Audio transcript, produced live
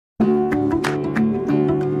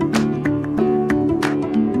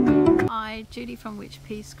Judy from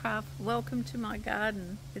Witchpeace Craft. Welcome to my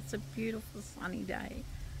garden. It's a beautiful sunny day,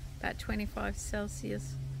 about 25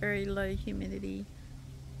 Celsius, very low humidity,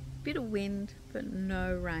 bit of wind but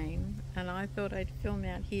no rain, and I thought I'd film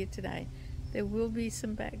out here today. There will be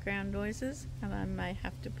some background noises and I may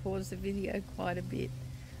have to pause the video quite a bit,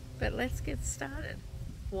 but let's get started.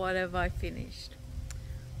 What have I finished?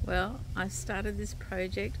 Well, I started this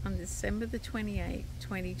project on December the 28th,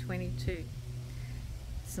 2022.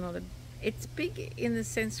 It's big in the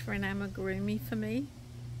sense for an amigurumi for me,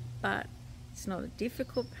 but it's not a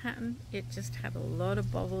difficult pattern. It just had a lot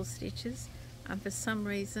of bobble stitches, and for some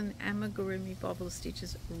reason amigurumi bobble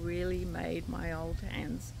stitches really made my old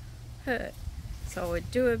hands hurt. So I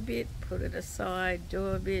would do a bit, put it aside, do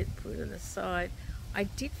a bit, put it aside. I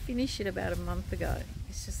did finish it about a month ago.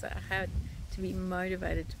 It's just that I had to be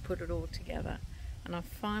motivated to put it all together, and I've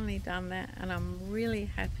finally done that and I'm really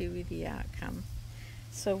happy with the outcome.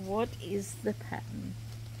 So what is the pattern?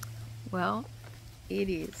 Well, it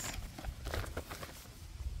is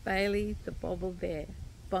Bailey the Bobble Bear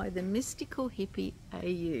by the Mystical Hippie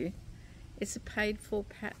AU. It's a paid for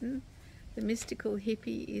pattern. The Mystical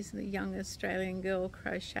Hippie is the young Australian girl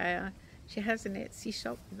crocheter. She has an Etsy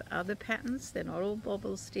shop with other patterns. They're not all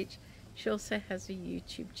bobble stitch. She also has a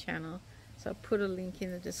YouTube channel, so I'll put a link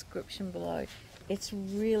in the description below. It's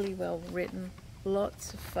really well written,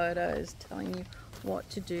 lots of photos telling you what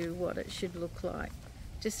to do, what it should look like.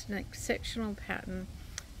 Just an exceptional pattern.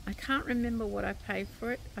 I can't remember what I paid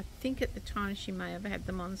for it. I think at the time she may have had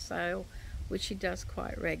them on sale, which she does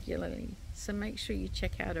quite regularly. So make sure you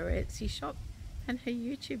check out her Etsy shop and her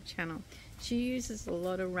YouTube channel. She uses a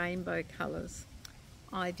lot of rainbow colors.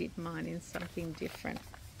 I did mine in something different.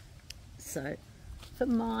 So for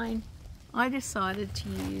mine, I decided to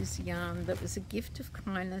use yarn that was a gift of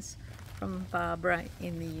kindness from Barbara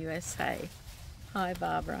in the USA. Hi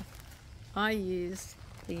Barbara. I used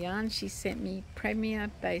the yarn she sent me,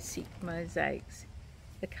 Premier Basic Mosaics.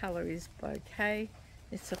 The colour is Bouquet.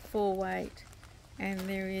 It's a 4-weight and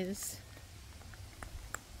there is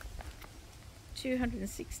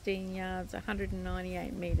 216 yards,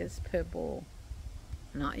 198 metres per ball.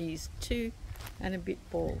 And I used 2 and a bit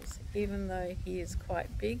balls. Even though he is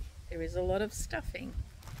quite big, there is a lot of stuffing.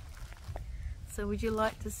 So would you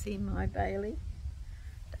like to see my Bailey?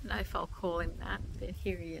 Don't know if I'll call him that, but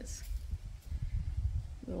here he is.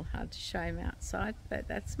 A little hard to show him outside, but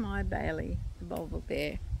that's my Bailey, the Bobble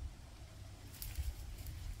Bear.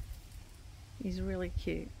 He's really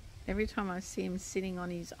cute. Every time I see him sitting on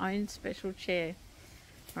his own special chair,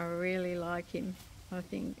 I really like him. I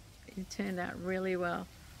think he turned out really well.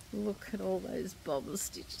 Look at all those bobble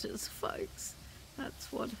stitches, folks.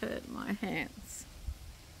 That's what hurt my hands.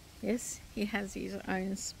 Yes, he has his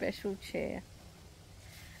own special chair.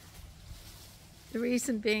 The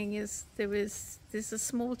reason being is there's a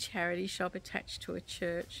small charity shop attached to a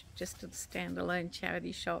church, just a standalone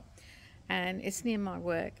charity shop, and it's near my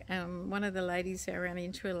work. One of the ladies I ran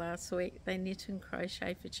into her last week, they knit and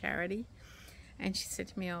crochet for charity, and she said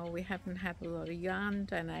to me, oh, we haven't had a lot of yarn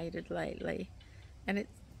donated lately. And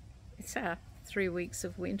it's our 3 weeks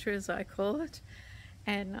of winter, as I call it.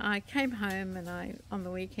 And I came home and I, on the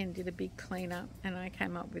weekend, did a big clean-up, and I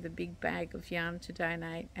came up with a big bag of yarn to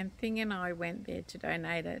donate, and Thing and I went there to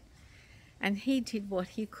donate it. And he did what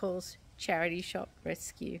he calls charity shop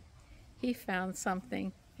rescue. He found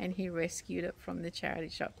something and he rescued it from the charity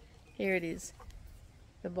shop. Here it is,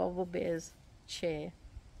 the Bobble Bear's chair.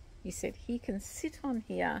 He said he can sit on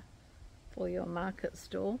here for your market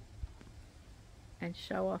stall and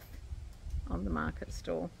show off on the market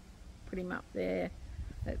stall. Put him up there,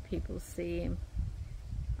 let people see him.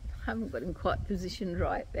 I haven't got him quite positioned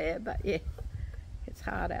right there, but yeah, it's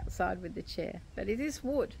hard outside with the chair. But it is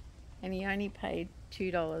wood, and he only paid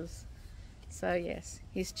 $2. So yes,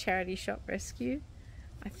 his charity shop rescue.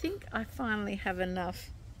 I think I finally have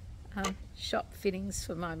enough shop fittings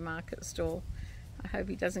for my market stall. I hope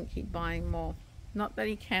he doesn't keep buying more. Not that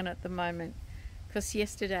he can at the moment, because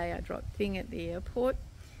yesterday I dropped Thing at the airport.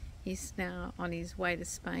 He's now on his way to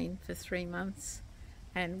Spain for 3 months,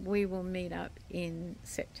 and we will meet up in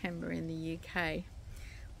September in the UK,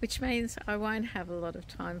 which means I won't have a lot of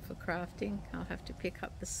time for crafting. I'll have to pick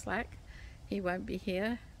up the slack. He won't be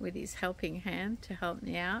here with his helping hand to help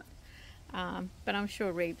me out, but I'm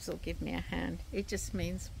sure Reeves will give me a hand. It just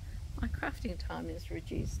means my crafting time is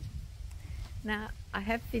reduced. Now, I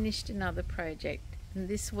have finished another project, and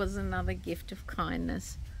this was another gift of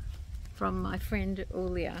kindness from my friend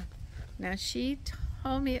Iulia. Now, she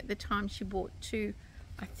told me at the time she bought 2,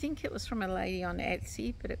 I think it was from a lady on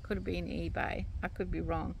Etsy, but it could have been eBay, I could be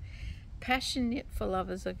wrong. Passion Knit for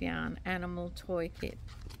Lovers of Yarn Animal Toy Kit,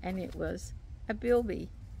 and it was a Bilby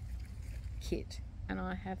kit, and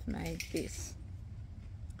I have made this.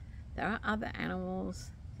 There are other animals.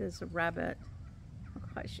 There's a rabbit,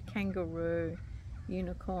 not quite sure, kangaroo,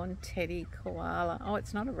 unicorn, teddy, koala. Oh,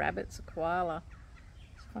 it's not a rabbit, it's a koala.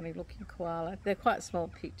 It's a funny looking koala. They're quite small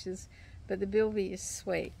pictures, but the Bilby is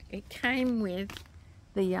sweet. It came with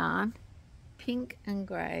the yarn, pink and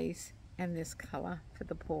greys, and this colour for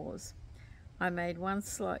the paws. I made one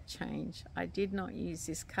slight change. I did not use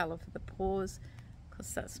this colour for the paws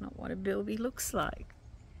because that's not what a Bilby looks like.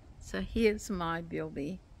 So here's my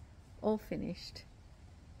Bilby, all finished.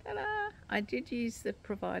 Ta-da! I did use the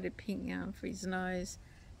provided pink yarn for his nose,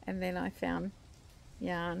 and then I found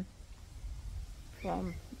yarn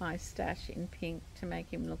from my stash in pink to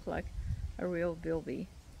make him look like a real Bilby.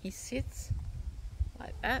 He sits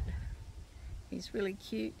like that. He's really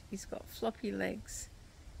cute. He's got floppy legs.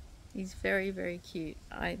 He's very, very cute.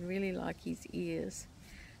 I really like his ears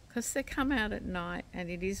because they come out at night and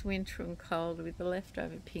it is winter and cold. With the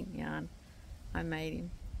leftover pink yarn, I made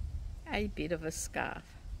him a bit of a scarf.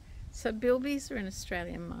 So Bilbies are an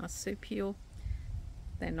Australian marsupial.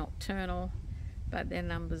 They're nocturnal, but their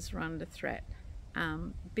numbers are under threat.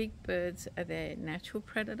 Big birds are their natural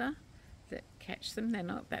predator that catch them. They're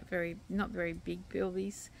not very big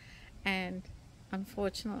Bilbies, and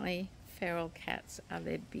unfortunately feral cats are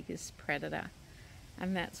their biggest predator,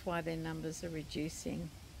 and that's why their numbers are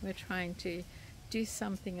reducing. We're trying to do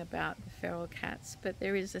something about the feral cats, but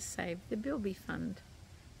there is a Save the Bilby Fund.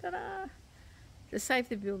 Ta-da! The Save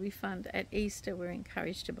the Bilby Fund, at Easter we're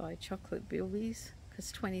encouraged to buy chocolate Bilbies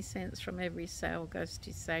because 20 cents from every sale goes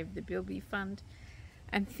to Save the Bilby Fund,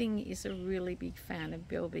 and Thing is a really big fan of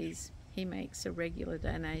Bilbies. He makes a regular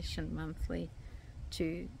donation monthly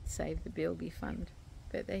to Save the Bilby Fund.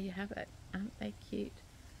 But there you have it. Aren't they cute?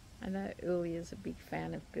 I know Iulia's a big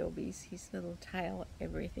fan of Bilby's. His little tail,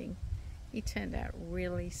 everything. He turned out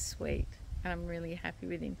really sweet, and I'm really happy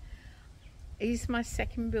with him. He's my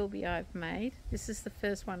second Bilby I've made. This is the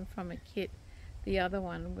first one from a kit. The other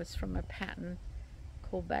one was from a pattern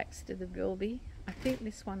called Baxter the Bilby. I think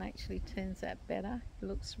this one actually turns out better. It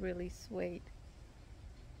looks really sweet.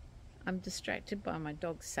 I'm distracted by my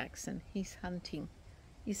dog Saxon. He's hunting.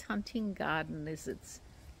 He's hunting garden lizards,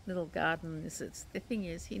 little garden lizards. The thing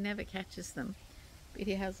is, he never catches them, but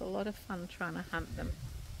he has a lot of fun trying to hunt them.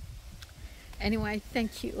 Anyway,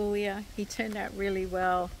 thank you, Iulia. He turned out really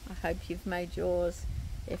well. I hope you've made yours.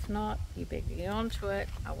 If not, you better get onto it.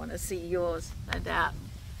 I want to see yours, no doubt.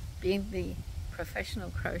 Being the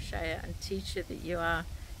professional crocheter and teacher that you are,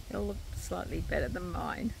 you'll look slightly better than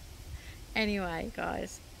mine. Anyway,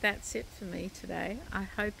 guys, that's it for me today. I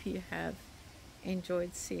hope you have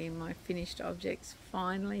enjoyed seeing my finished objects,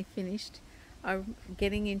 finally finished. I'm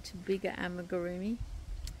getting into bigger amigurumi.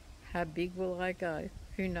 How big will I go?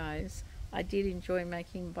 Who knows? I did enjoy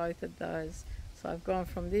making both of those, so I've gone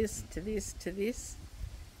from this to this to this.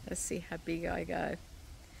 Let's see how big I go.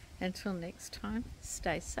 Until next time,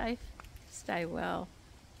 stay safe, stay well,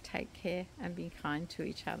 take care, and be kind to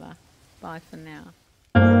each other. Bye for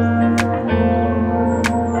now.